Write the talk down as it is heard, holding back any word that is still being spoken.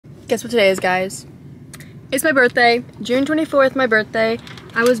Guess what today is, guys? It's my birthday, June 24th, my birthday.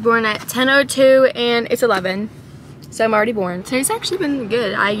 I was born at 10:02 and it's 11, so I'm already born. Today's actually been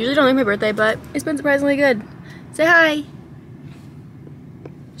good. I usually don't like my birthday, but it's been surprisingly good. Say hi.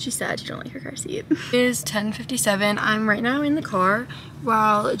 She's sad she don't like her car seat. It is 10:57. I'm right now in the car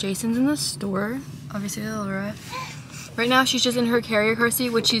while Jason's in the store. Obviously with Laura. Right now she's just in her carrier car seat,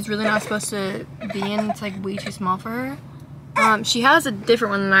 which she's really not supposed to be in. It's like way too small for her. She has a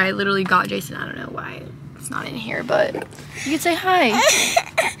different one than I literally got Jason. I don't know why it's not in here, but you can say hi.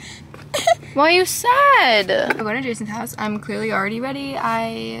 Why are you sad? I'm going to Jason's house. I'm clearly already ready.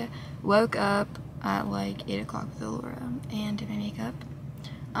 I woke up at like 8 o'clock with Laura and did my makeup.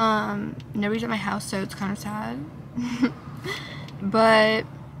 Nobody's at my house, so it's kind of sad. But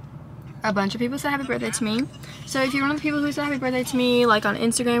a bunch of people said happy birthday to me. So if you're one of the people who said happy birthday to me, like on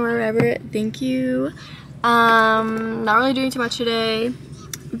Instagram or whatever, thank you. Not really doing too much today.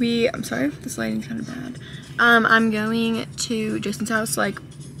 I'm sorry if this lighting's kind of bad. I'm going to Jason's house like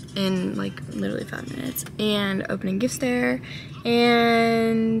in like literally 5 minutes and opening gifts there,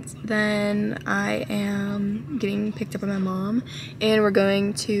 and then I am getting picked up by my mom and we're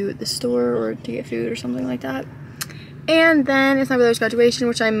going to the store or to get food or something like that. And then it's my brother's graduation,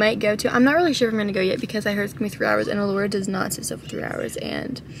 which I might go to. I'm not really sure if I'm gonna go yet because I heard it's gonna be 3 hours and Laura does not sit still for 3 hours,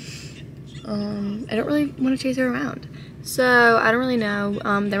 and I don't really want to chase her around, so I don't really know.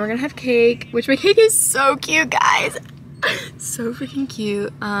 Then we're gonna have cake, which my cake is so cute, guys. So freaking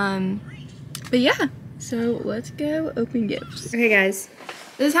cute. But yeah, so let's go open gifts. Okay guys,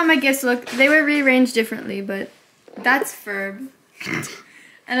 this is how my gifts look. They were rearranged differently, but that's Ferb.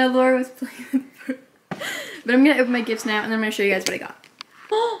 And Laura was playing with Ferb. But I'm gonna open my gifts now and then I'm gonna show you guys what I got.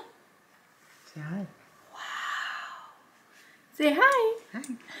 Say hi. Wow. Say hi. Hi.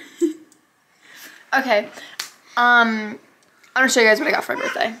 Okay, I'm gonna show you guys what I got for my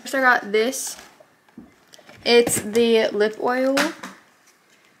birthday. First I got this. It's the lip oil.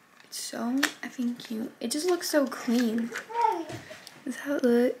 It's so effing cute. It just looks so clean. This is how it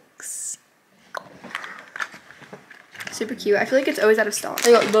looks. Super cute. I feel like it's always out of stock.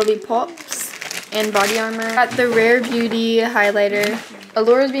 I got lollipops and body armor. I got the Rare Beauty highlighter.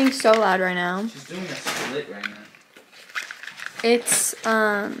 Alora's being so loud right now. She's doing a split right now. It's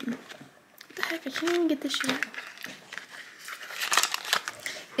what the heck? I can't even get this shit out.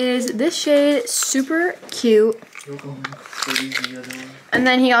 Is this shade super cute. And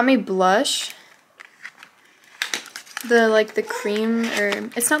then he got me blush. The cream, or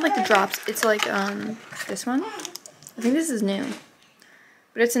it's not like the drops, it's like this one. I think this is new.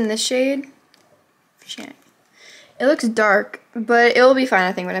 But it's in this shade. It looks dark, but it will be fine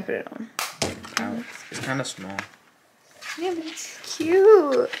I think when I put it on. It's kind of small. Yeah, but it's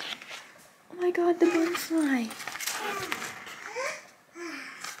cute. Oh my god, the butterfly.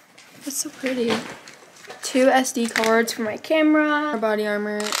 That's so pretty. 2 SD cards for my camera, body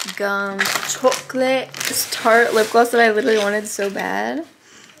armor, gum, chocolate, this Tarte lip gloss that I literally wanted so bad.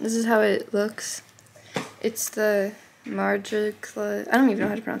 This is how it looks. It's the Margicla, I don't even know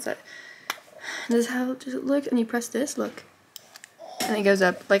how to pronounce that. This is how does it look, and you press this, look. And it goes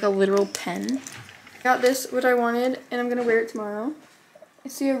up like a literal pen. I got this, which I wanted, and I'm gonna wear it tomorrow.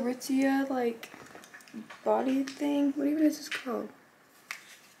 It's the Aritzia, like, body thing. What even is this called?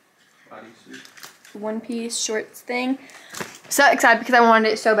 One-piece shorts thing. So excited because I wanted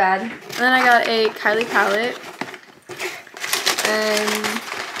it so bad. And then I got a Kylie palette. And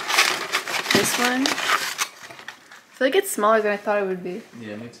this one. I feel like it's smaller than I thought it would be.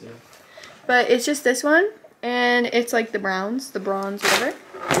 Yeah, me too. But it's just this one. And it's like the browns, the bronze, whatever.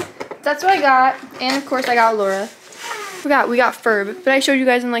 That's what I got. And of course I got Laura. We got Ferb. But I showed you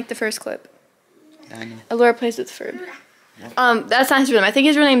guys in like the first clip. I know. Laura plays with Ferb. That's not his real name. I think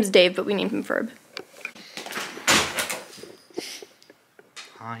his real name is Dave, but we named him Ferb.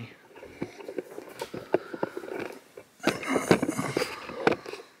 Hi.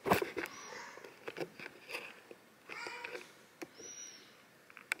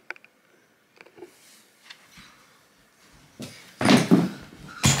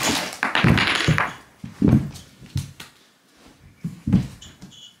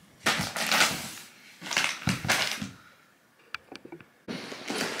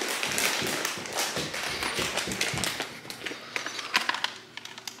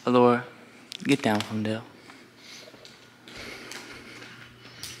 Laura, get down from there.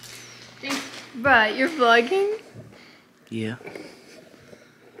 Bruh, you're vlogging? Yeah.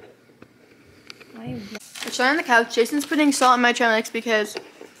 We're chilling on the couch. Jason's putting salt in my trail mix because,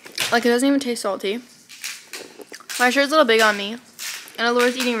 like, it doesn't even taste salty. My shirt's a little big on me. And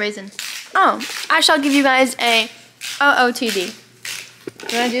Alora's eating raisin. Oh, I shall give you guys a OOTD.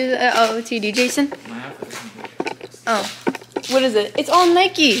 You wanna do the OOTD, Jason? Oh. What is it? It's all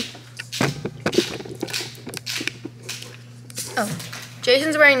Nike. Oh.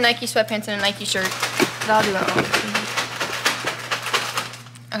 Jason's wearing Nike sweatpants and a Nike shirt. But I'll do that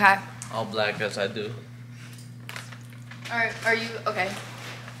all. Okay. All black as I do. Alright, are you okay?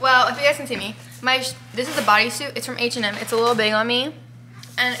 Well, if you guys can see me, this is a bodysuit. It's from H&M. It's a little big on me,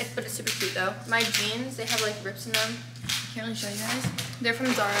 but it's super cute though. My jeans, they have like rips in them. I can't really show you guys. They're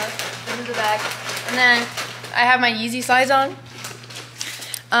from Zara. This is the back, and then I have my Yeezy slides on.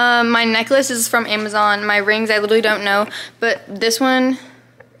 My necklace is from Amazon. My rings, I literally don't know, but this one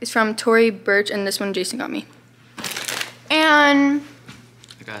is from Tory Burch, and this one Jason got me. And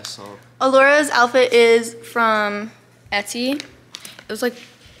I got sold. Alora's outfit is from Etsy. It was like,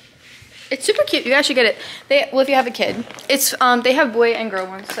 it's super cute. You guys should get it. Well, if you have a kid, it's they have boy and girl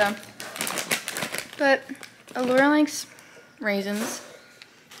ones. So, but Alora likes raisins.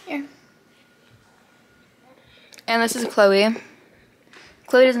 Here. And this is Chloe.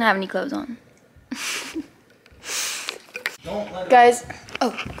 Chloe doesn't have any clothes on. Guys,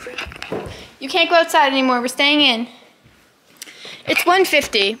 oh, you can't go outside anymore. We're staying in. It's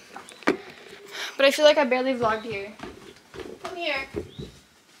 1:50, but I feel like I barely vlogged here. Come here.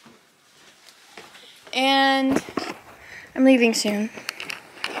 And I'm leaving soon.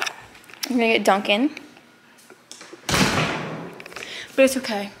 I'm gonna get Dunkin'. But it's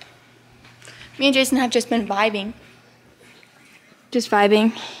okay. Me and Jason have just been vibing. Just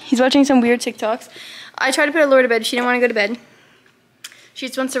vibing. He's watching some weird TikToks. I tried to put Alora to bed. She didn't want to go to bed. She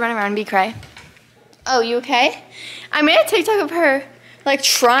just wants to run around and be cray. Oh, you okay? I made a TikTok of her, like,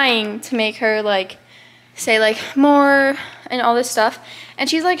 trying to make her, like, say, like, more and all this stuff. And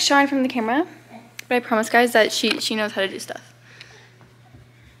she's, like, shying from the camera. But I promise, guys, that she knows how to do stuff.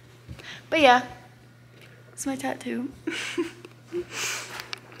 But, yeah. It's my tattoo.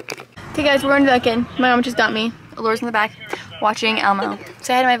 Okay, guys, we're going to Dunkin'. My mom just got me. Alora's in the back watching Elmo.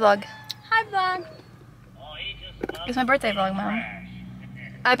 Say hi to my vlog. Hi, vlog. It's my birthday vlog, Mom.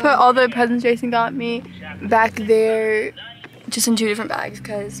 I put all the presents Jason got me back there just in 2 different bags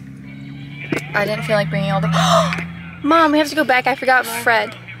because I didn't feel like bringing all the... Mom, we have to go back. I forgot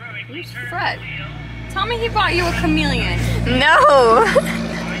Fred. Who's Fred? Tell me he brought you a chameleon. No!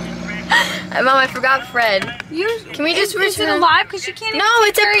 Mom, I forgot Fred. Can we just return? Is it alive? Because you can't. No,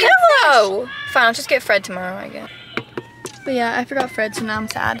 it's a pillow. Fine, I'll just get Fred tomorrow, I guess. But yeah, I forgot Fred, so now I'm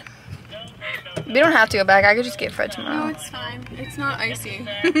sad. We don't have to go back. I could just get Fred tomorrow. No, it's fine. It's not icy.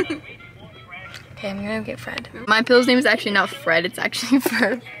 Okay, I'm gonna get Fred. My pillow's name is actually not Fred. It's actually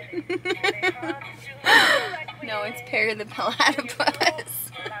Fur. No, it's Perry the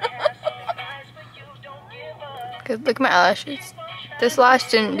Platypus. Cause look at my eyelashes. This lash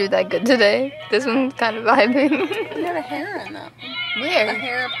didn't do that good today. This one's kind of vibing. You have a hair in that one. Where? A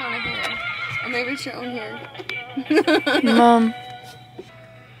hair upon a hair. Or maybe it's your own hair. Mom.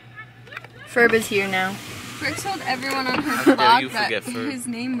 Ferb is here now. Brooke told everyone on her vlog that his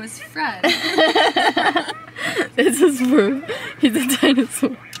name was Fred. This is Ferb. He's a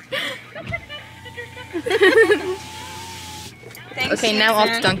dinosaur. Thanks, okay, now off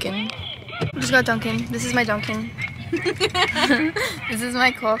to Dunkin'. Just got Dunkin'. This is my Dunkin'. This is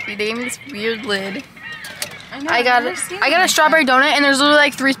my coffee. They gave me this weird lid. I got a strawberry donut and there's literally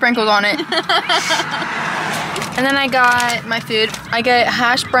like 3 sprinkles on it. And then I got my food. I get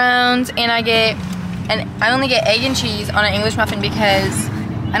hash browns and I only get egg and cheese on an English muffin because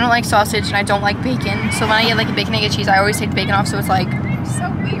I don't like sausage and I don't like bacon. So when I get like a bacon, egg, and cheese, I always take the bacon off, so it's like so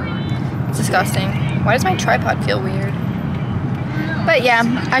weird. It's disgusting. Why does my tripod feel weird? But yeah,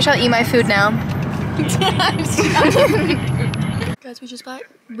 I shall eat my food now. Guys, we just got,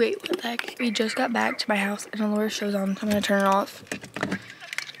 wait, what the heck? We just got back to my house and Alora show's on, so I'm gonna turn it off.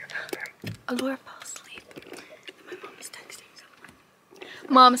 Alora fell asleep and my mom is texting someone.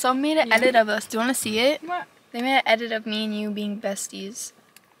 Mom, someone made an edit of us. Do you wanna see it? What? They made an edit of me and you being besties.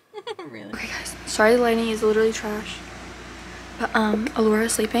 Really? Okay guys, sorry the lighting is literally trash. But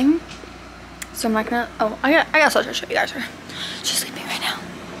Alora's sleeping. So I'm not gonna, oh, I got to show you guys her. She's sleeping right now.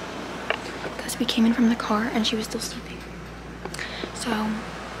 Because we came in from the car and she was still sleeping. So,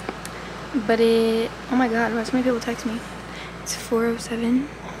 but oh my god, why so many people text me? It's 4:07.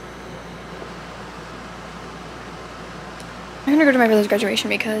 I'm gonna go to my brother's graduation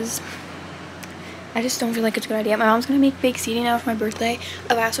because I just don't feel like it's a good idea. My mom's gonna make baked ziti now for my birthday.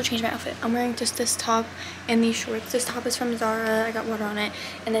 Oh, I also changed my outfit. I'm wearing just this top and these shorts. This top is from Zara. I got water on it.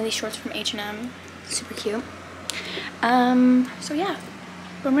 And then these shorts from H&M. Super cute. So yeah.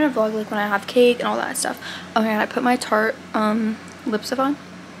 But I'm gonna vlog like when I have cake and all that stuff. Oh my god, I put my Tarte lip stuff on.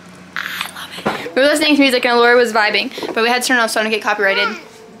 I love it. We were listening to music and Laura was vibing, but we had to turn off so I don't get copyrighted.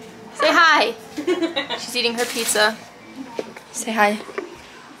 Say hi. She's eating her pizza. Say hi.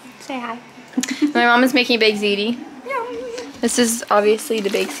 Say hi. My mom is making baked ziti. This is obviously the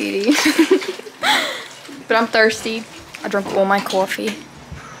baked ziti. But I'm thirsty. I drank all my coffee.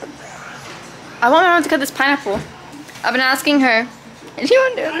 I want my mom to cut this pineapple. I've been asking her, and she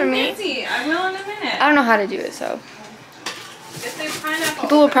won't do it for me. Busy. I will in a minute. I don't know how to do it, so. Get the pineapple.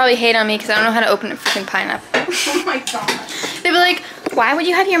 People will probably hate on me because I don't know how to open a freaking pineapple. Oh my gosh. They'd be like, why would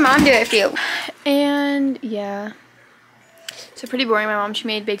you have your mom do it for you? And yeah. So pretty boring. My mom, she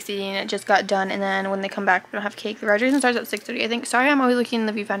made baked ziti and it just got done. And then when they come back, we don't have cake. The graduation starts at 6:30, I think. Sorry, I'm always looking in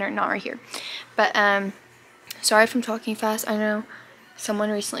the viewfinder, not right here. But sorry if I'm talking fast. I know someone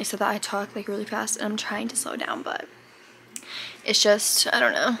recently said that I talk like really fast and I'm trying to slow down, but it's just, I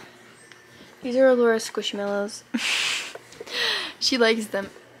don't know. These are Laura's squishmallows. She likes them.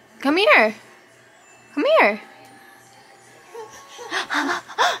 Come here. Come here.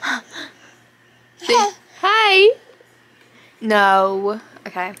 Say hi. No.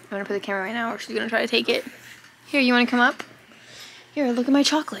 Okay, I'm gonna put the camera right now or she's gonna try to take it. Here, you wanna come up? Here, look at my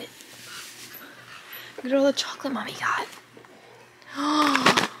chocolate. Look at all the chocolate mommy got.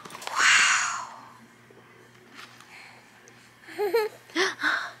 Oh, wow.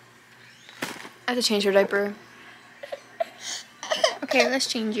 I have to change her diaper. Okay, let's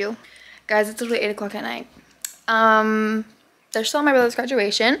change you. Guys, it's literally 8 o'clock at night. They're still on my brother's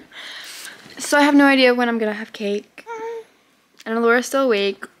graduation. So I have no idea when I'm gonna have cake. And Laura's still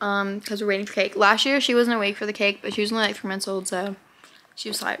awake, because we're waiting for cake. Last year, she wasn't awake for the cake, but she was only like 3 months old, so she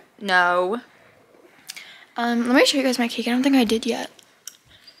was like, no. Let me show you guys my cake. I don't think I did yet.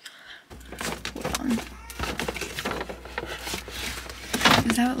 Hold on.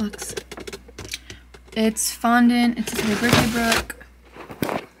 This is how it looks. It's fondant. It's a birthday book.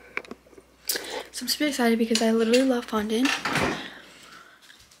 So I'm super excited because I literally love fondant.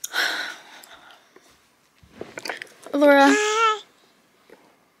 Laura.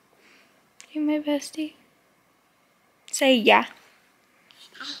 You my bestie? Say yeah.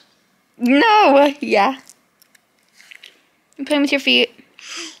 No, yeah. I'm playing with your feet.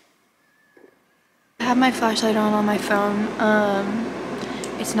 I have my flashlight on my phone.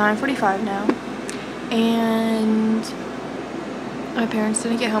 It's 9:45 now. And my parents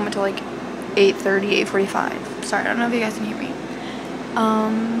didn't get home until like 8:30, 8:45. Sorry, I don't know if you guys can hear me.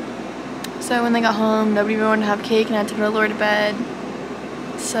 So when they got home, nobody wanted to have cake and I had to put Laura to bed.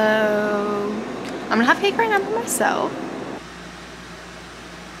 So I'm gonna have cake right now for myself.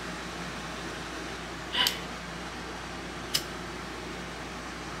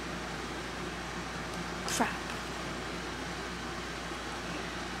 Crap.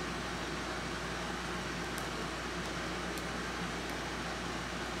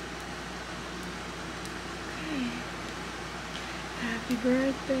 Okay. Happy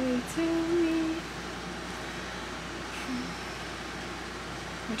birthday to me.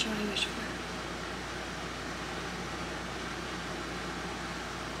 What shall I wish for?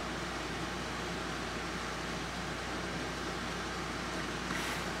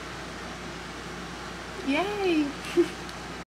 Yay!